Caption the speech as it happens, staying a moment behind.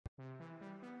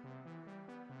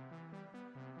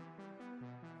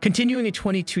Continuing a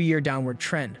 22-year downward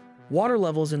trend, water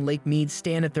levels in Lake Mead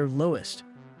stand at their lowest.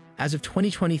 As of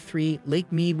 2023,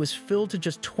 Lake Mead was filled to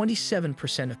just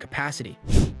 27% of capacity.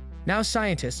 Now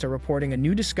scientists are reporting a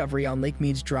new discovery on Lake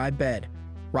Mead's dry bed,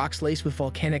 rocks laced with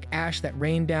volcanic ash that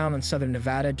rained down on southern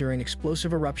Nevada during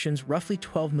explosive eruptions roughly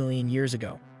 12 million years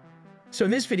ago. So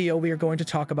in this video, we are going to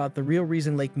talk about the real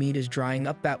reason Lake Mead is drying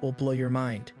up that will blow your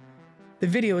mind. The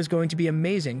video is going to be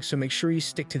amazing, so make sure you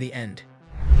stick to the end.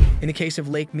 In the case of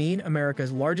Lake Mead,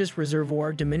 America's largest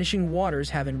reservoir, diminishing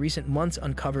waters have in recent months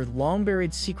uncovered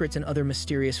long-buried secrets and other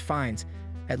mysterious finds.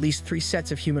 At least 3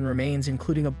 sets of human remains,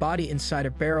 including a body inside a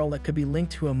barrel that could be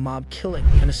linked to a mob killing,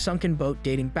 and a sunken boat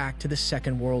dating back to the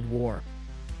Second World War.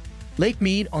 Lake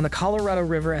Mead, on the Colorado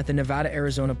River at the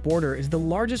Nevada-Arizona border, is the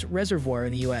largest reservoir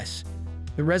in the U.S.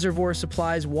 The reservoir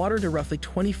supplies water to roughly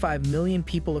 25 million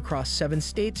people across 7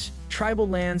 states, tribal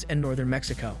lands, and northern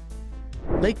Mexico.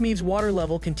 Lake Mead's water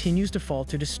level continues to fall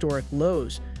to historic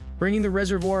lows, bringing the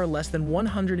reservoir less than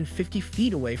 150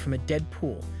 feet away from a dead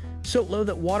pool, so low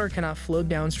that water cannot flow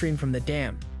downstream from the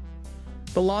dam.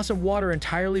 The loss of water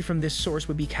entirely from this source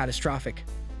would be catastrophic.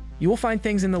 "You will find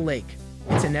things in the lake.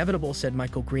 It's inevitable," said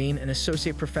Michael Green, an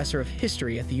associate professor of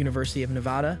history at the University of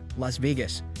Nevada, Las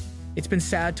Vegas. "It's been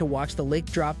sad to watch the lake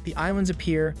drop, the islands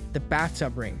appear, the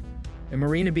bathtub ring, the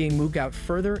marina being moved out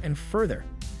further and further."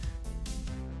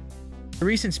 The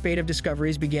recent spate of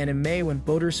discoveries began in May when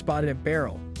boaters spotted a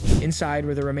barrel. Inside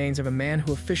were the remains of a man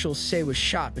who officials say was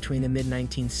shot between the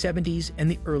mid-1970s and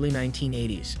the early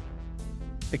 1980s.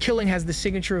 The killing has the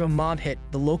signature of a mob hit,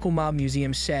 the local mob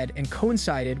museum said, and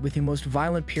coincided with the most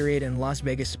violent period in Las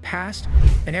Vegas' past,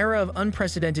 an era of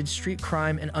unprecedented street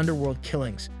crime and underworld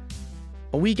killings.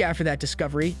 A week after that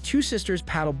discovery, 2 sisters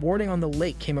paddle-boarding on the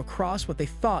lake came across what they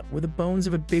thought were the bones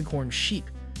of a bighorn sheep,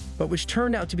 but which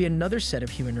turned out to be another set of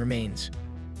human remains.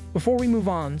 Before we move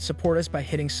on, support us by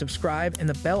hitting subscribe and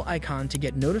the bell icon to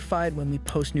get notified when we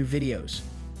post new videos.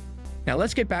 Now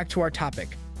let's get back to our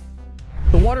topic.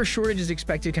 The water shortage is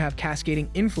expected to have cascading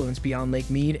influence beyond Lake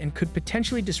Mead and could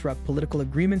potentially disrupt political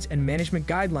agreements and management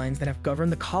guidelines that have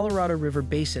governed the Colorado River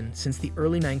Basin since the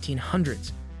early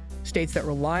 1900s. States that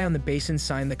rely on the basin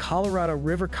signed the Colorado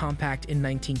River Compact in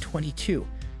 1922,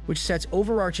 which sets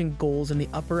overarching goals in the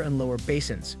upper and lower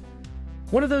basins.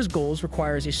 One of those goals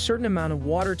requires a certain amount of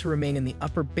water to remain in the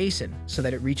upper basin so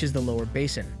that it reaches the lower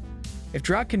basin. If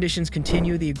drought conditions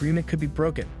continue, the agreement could be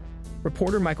broken.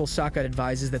 Reporter Michael Sacca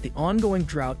advises that the ongoing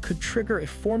drought could trigger a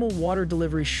formal water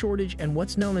delivery shortage and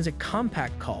what's known as a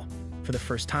compact call for the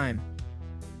first time.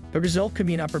 The result could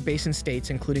mean upper basin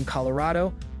states, including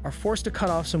Colorado, are forced to cut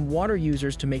off some water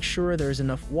users to make sure there is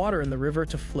enough water in the river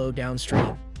to flow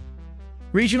downstream.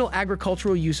 Regional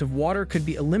agricultural use of water could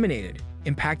be eliminated,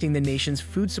 impacting the nation's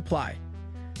food supply.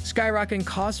 Skyrocketing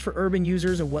costs for urban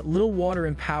users of what little water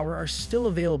and power are still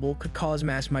available could cause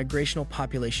mass migrational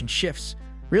population shifts.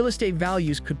 Real estate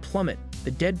values could plummet.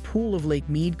 The dead pool of Lake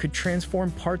Mead could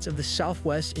transform parts of the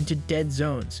Southwest into dead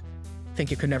zones.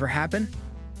 Think it could never happen?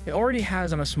 It already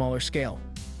has on a smaller scale.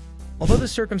 Although the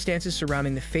circumstances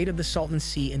surrounding the fate of the Salton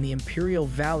Sea in the Imperial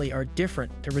Valley are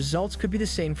different, the results could be the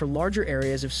same for larger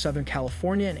areas of Southern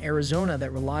California and Arizona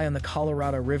that rely on the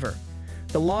Colorado River.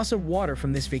 The loss of water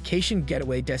from this vacation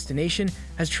getaway destination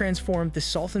has transformed the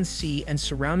Salton Sea and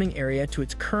surrounding area to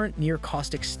its current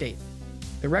near-caustic state.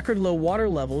 The record low water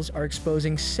levels are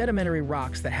exposing sedimentary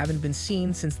rocks that haven't been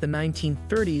seen since the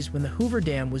 1930s when the Hoover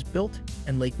Dam was built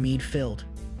and Lake Mead filled.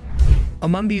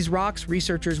 Among these rocks,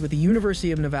 researchers with the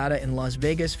University of Nevada in Las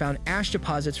Vegas found ash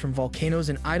deposits from volcanoes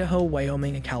in Idaho,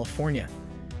 Wyoming, and California.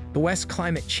 The West's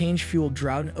climate change-fueled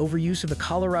drought and overuse of the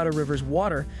Colorado River's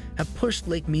water have pushed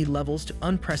Lake Mead levels to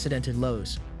unprecedented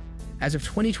lows. As of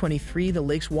 2023, the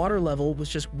lake's water level was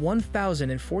just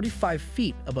 1,045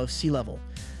 feet above sea level.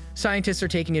 Scientists are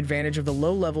taking advantage of the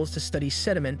low levels to study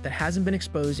sediment that hasn't been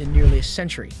exposed in nearly a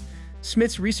century.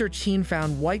 Smith's research team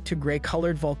found white to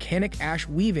gray-colored volcanic ash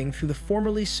weaving through the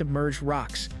formerly submerged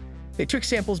rocks. They took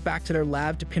samples back to their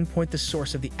lab to pinpoint the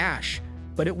source of the ash,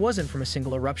 but it wasn't from a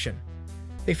single eruption.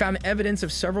 They found evidence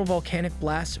of several volcanic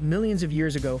blasts millions of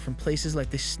years ago from places like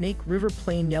the Snake River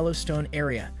Plain Yellowstone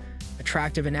area,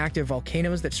 attractive and active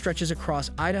volcanoes that stretches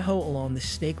across Idaho along the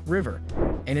Snake River,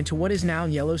 and into what is now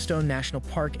Yellowstone National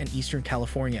Park in eastern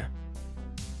California.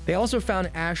 They also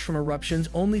found ash from eruptions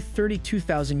only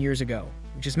 32,000 years ago,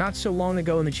 which is not so long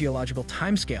ago in the geological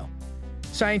timescale.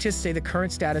 Scientists say the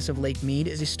current status of Lake Mead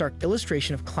is a stark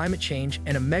illustration of climate change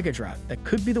and a megadrought that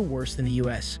could be the worst in the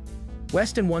U.S.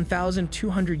 West in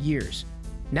 1,200 years.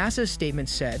 NASA's statement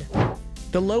said,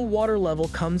 "The low water level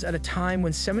comes at a time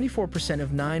when 74%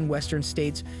 of 9 western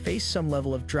states face some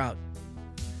level of drought.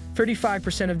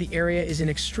 35% of the area is in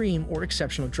extreme or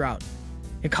exceptional drought.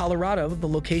 In Colorado, the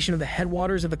location of the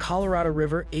headwaters of the Colorado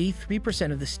River,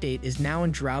 83% of the state is now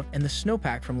in drought, and the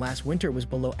snowpack from last winter was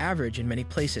below average in many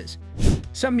places.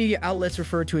 Some media outlets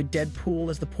refer to a dead pool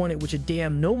as the point at which a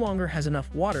dam no longer has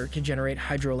enough water to generate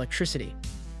hydroelectricity.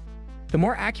 The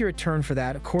more accurate term for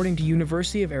that, according to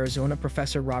University of Arizona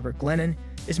professor Robert Glennon,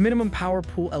 is minimum power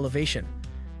pool elevation.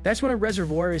 That's when a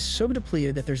reservoir is so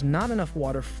depleted that there's not enough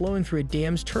water flowing through a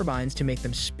dam's turbines to make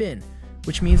them spin,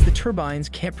 which means the turbines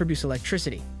can't produce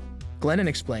electricity. Glennon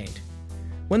explained,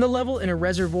 when the level in a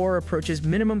reservoir approaches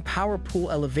minimum power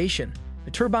pool elevation, the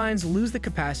turbines lose the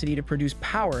capacity to produce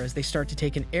power as they start to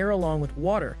take in air along with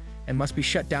water and must be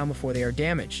shut down before they are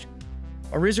damaged.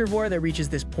 A reservoir that reaches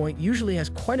this point usually has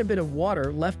quite a bit of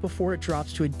water left before it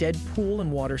drops to a dead pool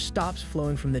and water stops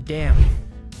flowing from the dam.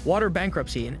 Water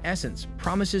bankruptcy, in essence,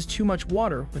 promises too much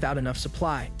water without enough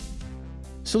supply.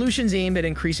 Solutions aimed at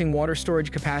increasing water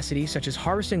storage capacity, such as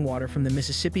harvesting water from the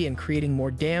Mississippi and creating more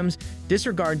dams,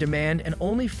 disregard demand and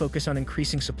only focus on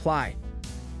increasing supply.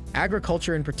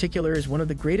 Agriculture in particular is one of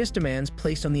the greatest demands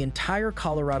placed on the entire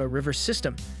Colorado River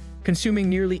system, consuming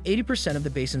nearly 80% of the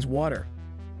basin's water.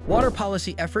 Water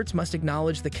policy efforts must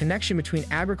acknowledge the connection between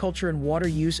agriculture and water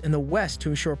use in the West to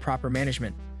ensure proper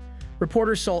management.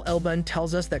 Reporter Saul Elbun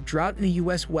tells us that drought in the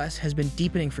U.S. West has been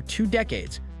deepening for 2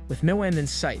 decades, with no end in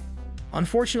sight.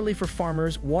 Unfortunately for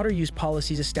farmers, water use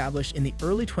policies established in the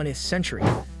early 20th century,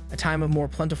 a time of more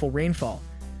plentiful rainfall,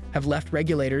 have left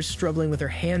regulators struggling with their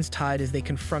hands tied as they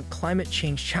confront climate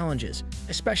change challenges,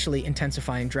 especially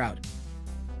intensifying drought.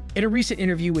 In a recent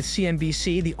interview with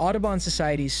CNBC, the Audubon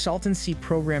Society's Salton Sea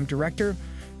Program Director,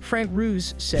 Frank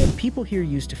Ruse, said people here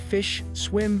used to fish,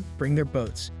 swim, bring their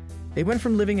boats. They went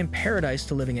from living in paradise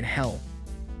to living in hell.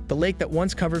 The lake that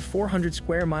once covered 400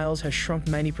 square miles has shrunk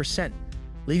 90%,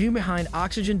 leaving behind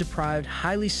oxygen-deprived,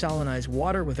 highly salinized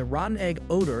water with a rotten egg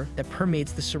odor that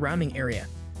permeates the surrounding area.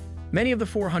 Many of the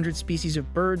 400 species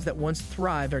of birds that once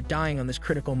thrived are dying on this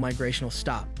critical migrational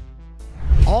stop.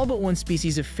 All but one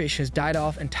species of fish has died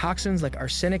off, and toxins like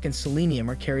arsenic and selenium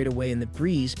are carried away in the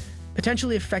breeze,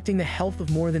 potentially affecting the health of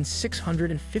more than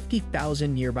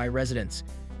 650,000 nearby residents.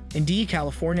 Indeed,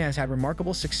 California has had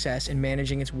remarkable success in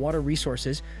managing its water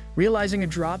resources, realizing a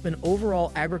drop in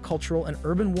overall agricultural and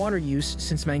urban water use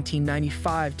since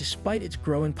 1995 despite its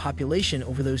growing population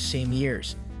over those same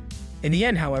years. In the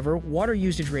end, however, water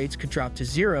usage rates could drop to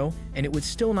 0, and it would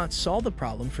still not solve the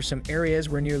problem for some areas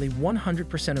where nearly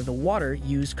 100% of the water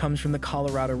used comes from the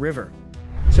Colorado River.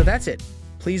 So that's it.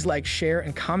 Please like, share,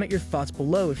 and comment your thoughts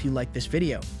below if you liked this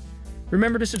video.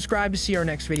 Remember to subscribe to see our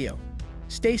next video.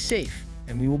 Stay safe,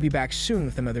 and we will be back soon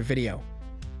with another video.